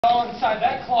inside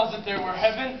that closet there where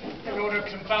heaven, in order to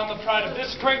confound the pride of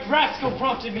this great rascal,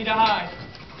 prompted me to hide.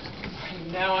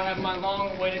 And now I have my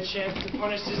long-awaited chance to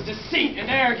punish his deceit and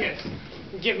arrogance,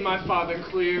 and give my father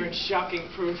clear and shocking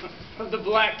proof of the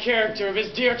black character of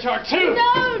his dear Tartuffe.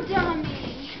 No,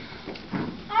 dummy.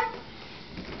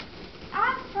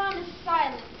 I've promised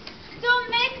silence. Don't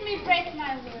make me break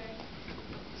my word.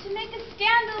 To make a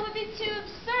scandal would be too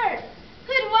absurd.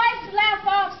 Could wives laugh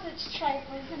off such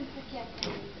trifles and forget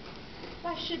them?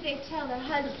 Why should they tell their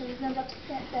husbands and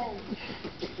upset them?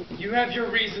 You have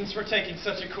your reasons for taking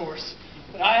such a course,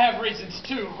 but I have reasons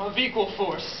too, of equal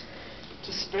force.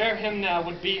 To spare him now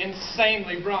would be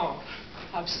insanely wrong.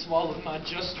 I've swallowed my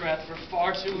just wrath for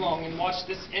far too long and watched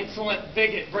this insolent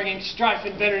bigot bringing strife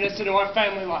and bitterness into our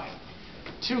family life.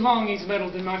 Too long he's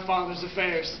meddled in my father's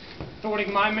affairs,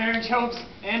 thwarting my marriage hopes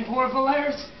and poor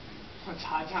Valaire's. It's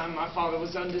high time my father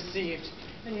was undeceived,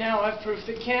 and now I've proof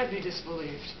that can't be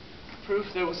disbelieved. Proof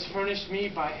that was furnished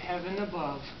me by heaven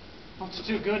above. It's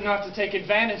too good not to take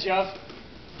advantage of.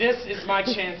 This is my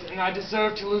chance, and I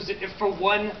deserve to lose it if for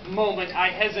one moment I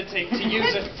hesitate to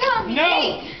use it. Tommy!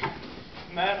 No!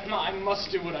 Madam, I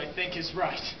must do what I think is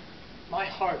right. My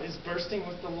heart is bursting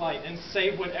with delight, and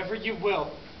say whatever you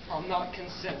will, I'll not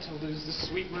consent to lose the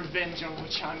sweet revenge on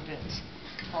which I'm bent.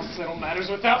 I'll settle matters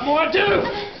without more ado!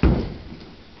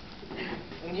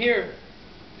 And here,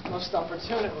 most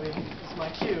opportunely, is my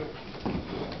cue.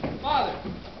 Father,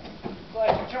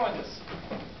 glad you joined us.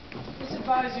 Let's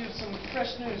advise you of some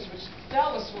fresh news which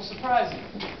doubtless will surprise you.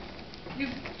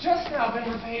 You've just now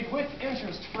been repaid with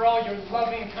interest for all your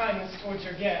loving kindness towards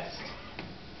your guest.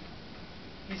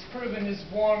 He's proven his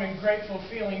warm and grateful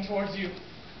feeling towards you,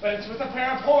 but it's with a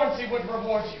pair of horns he would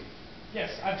reward you.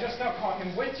 Yes, I've just now caught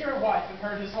him with your wife and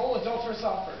heard his whole adulterous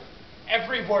offer.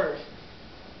 Every word.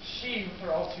 She, with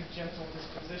her all too gentle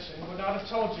disposition, would not have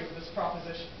told you of this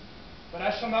proposition. But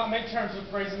I shall not make terms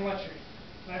with brazen lechery,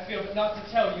 and I feel that not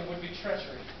to tell you would be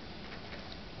treachery.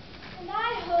 And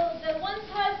I hold that one's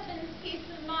husband's peace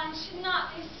of mind should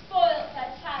not be spoilt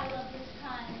by tattle of this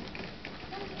kind.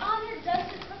 One's honor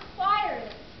doesn't require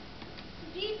it. To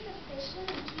be proficient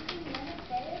in keeping men at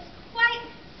bay is quite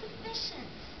sufficient.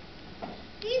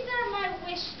 These are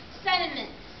my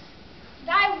sentiments. And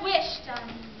I wish,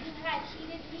 darling, you had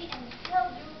heeded me and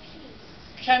held your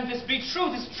peace. Can this be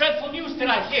true, this dreadful news that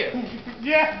I hear?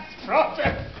 Yes,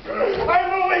 prophet.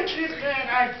 I'm a wicked man,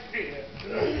 I fear.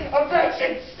 A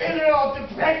wretched sinner, all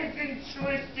depraved and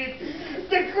twisted.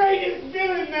 The greatest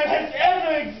villain that has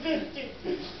ever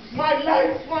existed. My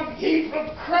life's one heap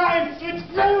of crimes which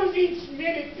grows each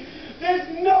minute.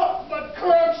 There's naught but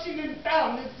corruption and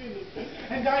foulness in it.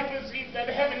 And I perceive that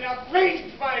heaven,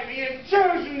 outraged by me, has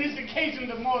chosen this occasion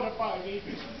to mortify me.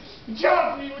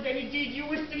 Charge me with any deed you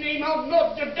wish to name. I'll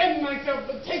not defend myself,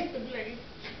 but take the blame.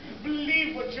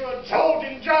 Believe what you are told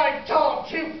and drive tall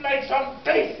truth like some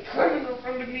base criminal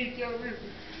from beneath your roof.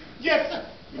 Yes,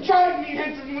 drive me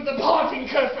hence with a parting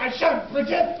curse. I shall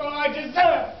protest, for I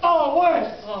deserve far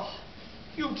worse. Oh,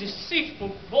 you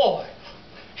deceitful boy.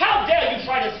 How dare you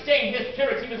try to stain his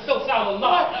purity with so foul a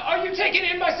lie? Are you taken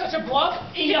in by such a bluff?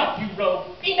 Enough, you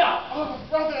rogue. Enough. Oh,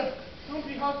 brother, don't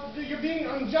be hostile. You're being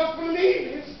unjust. Believe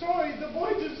his story. The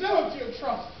boy deserves your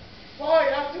trust. Why,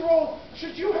 after all,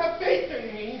 should you have faith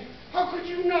in me? How could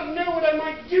you not know what I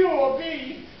might do or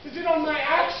be? Is it on my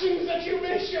actions that you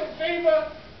wish your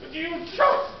favor? Or do you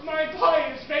trust my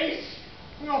pious face?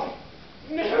 No,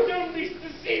 no, don't be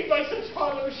deceived by such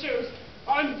hollow shows.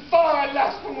 I'm far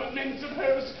alas from what men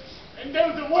suppose. And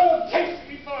though the world takes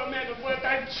me for a man of worth,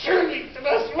 I'm truly the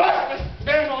most worthless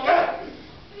man on earth.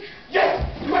 Yes,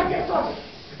 my dear father,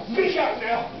 speak out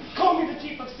now. Call me the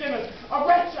chief of sinners, a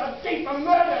wretch, a thief, a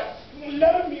murderer.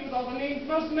 Load me with all the names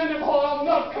most men abhor. I'll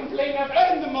not complain. I've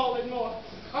earned them all and more.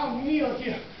 I'll kneel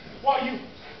here while you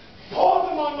pour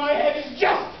them on my head as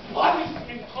just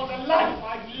punishment for the life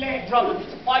I've led. Brother,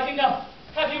 quite enough.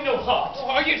 Have you no heart? Oh,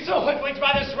 are you so hoodwinked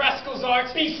by this rascal's art?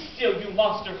 Be still, you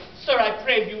monster. Sir, I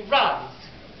pray you rise.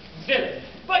 Villain.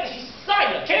 But he's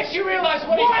silent. Can't you realize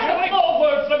what he's doing? One more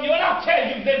word from you, and I'll tell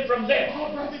you then from there.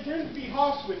 Oh, brother, don't be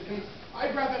harsh with him.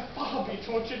 I'd rather far be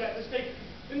tortured at the stake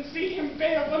than see him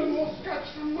bear one more scratch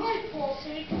from my poor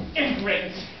sake.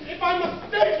 Ingrate. If I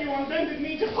must beg you on bended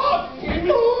knee to pardon him.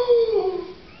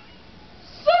 Oh,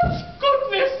 such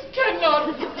goodness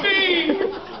cannot be.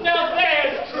 Now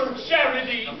there's true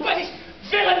charity. But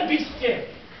villain, be still.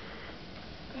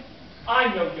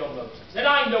 I know your motives, and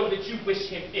I know that you wish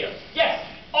him ill. Yes,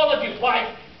 all of you,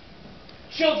 wife,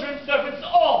 children, servants,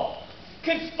 all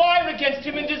conspire against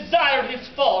him and desire his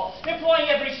fall, employing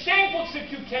every shameful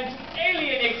trick you can to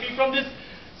alienate me from this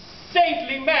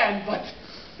saintly man. But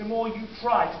The more you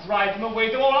try to drive him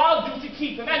away, the more I'll do to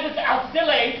keep him, and without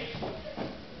delay,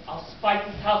 I'll spite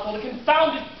his household and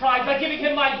confound his pride by giving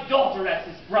him my daughter as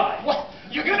his bride. What?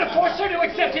 You're going to force her to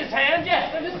accept his hand?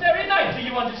 Yes, and this very night, do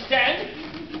you understand?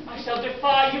 I shall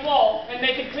defy you all, and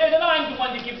make it clear that I'm the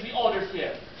one that gives the orders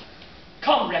here.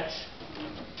 Come, wretch.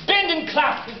 Bend and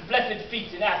clasp his blessed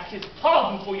feet and ask his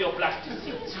pardon for your black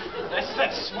deceit. That's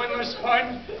that swindler's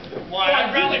pardon? Why,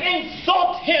 I'd rather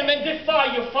insult him and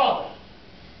defy your father.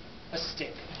 A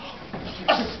stick.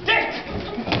 A stick!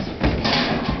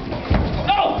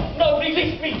 No, no,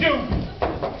 release me, do!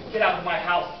 Get out of my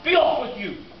house. Be off with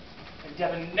you. And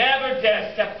Devon never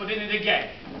dare step foot in it again.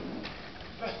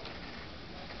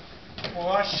 Well,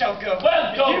 I shall go.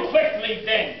 Well, go quickly,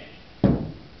 then.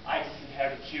 I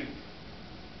disinherit you.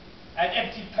 An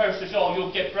empty purse is all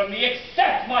you'll get from me,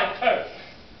 except my curse.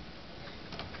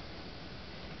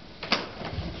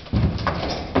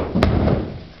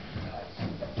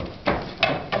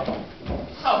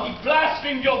 How he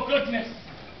blasphemed your goodness.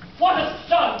 What a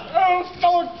son! Oh,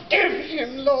 forgive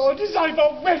him, Lord, as I've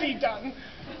already done.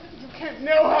 You can't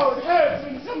know how it hurts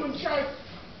when someone tries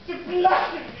to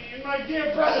blacken me in my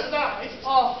dear brother's eyes.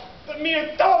 Oh, The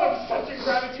mere thought of such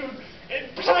ingratitude,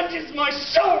 it plunges my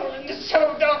soul into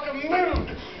so dark a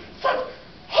mood. Such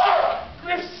horror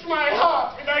grips my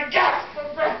heart, and I gasp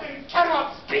for breath and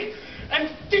cannot speak, and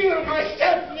feel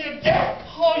myself near death.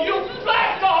 oh, you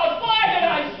blackguard! Why did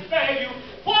I spare you?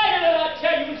 Why did I not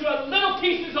tear you into little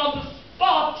pieces on the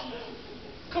spot?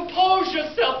 Compose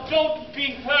yourself. Don't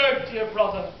be hurt, dear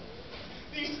brother.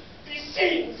 These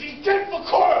scenes, these dreadful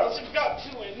quarrels have got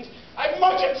to end. I've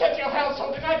much upset your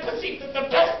household, and I perceive that the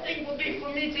best thing will be for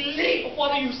me to leave.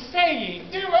 What are you saying?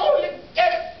 They're all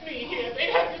against me here.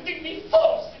 They have to think me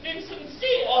false and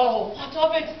insincere. Oh, what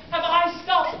of it? Have I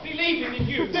stopped believing in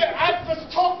you? Their adverse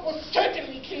talk will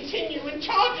certainly continue, and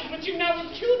charges which you now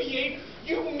repudiate,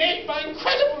 you made by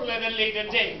incredible at a later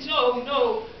date. No,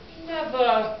 no,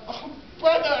 never. Oh,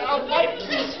 brother, a wife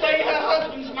can sway her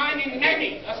husband's mind in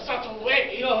many a subtle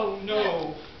way. No,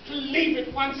 no. To leave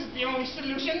it once is the only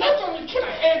solution. Not only can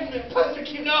I end and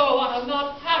persecute. No, I'll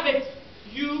not have it.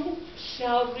 You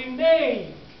shall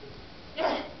remain.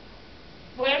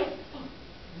 Well,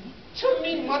 to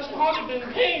me much harder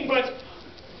than pain, but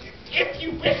if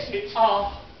you wish it.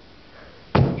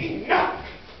 Enough!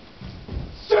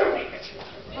 Serving it!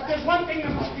 But there's one thing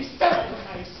that must be said when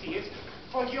I see it.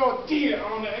 For your dear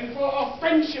honor and for our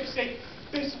friendship's sake,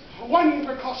 there's one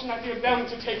precaution I feel bound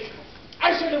to take.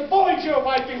 I should avoid your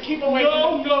wife and keep away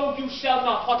from... No, you shall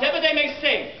not. Whatever they may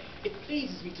say, it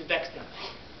pleases me to vex them.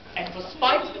 And for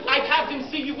spite, I'd have them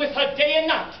see you with her day and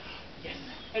night. Yes,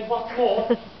 and what's more,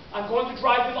 I'm going to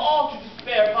drive them all to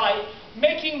despair by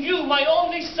making you my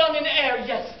only son and heir.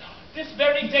 Yes, this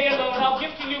very day alone, I'll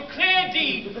give to you clear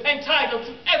deed and title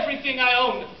to everything I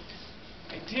own.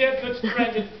 My dear good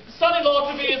friend, and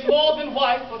son-in-law to me is more than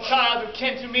wife or child or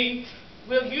kin to me.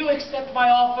 Will you accept my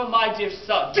offer, my dear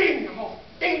son? Dingo!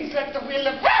 Things let the will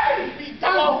of heaven be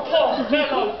done! Oh, poor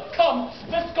fellow! Come,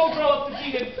 let's go draw up the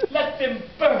deed and let them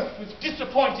birth with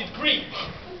disappointed grief.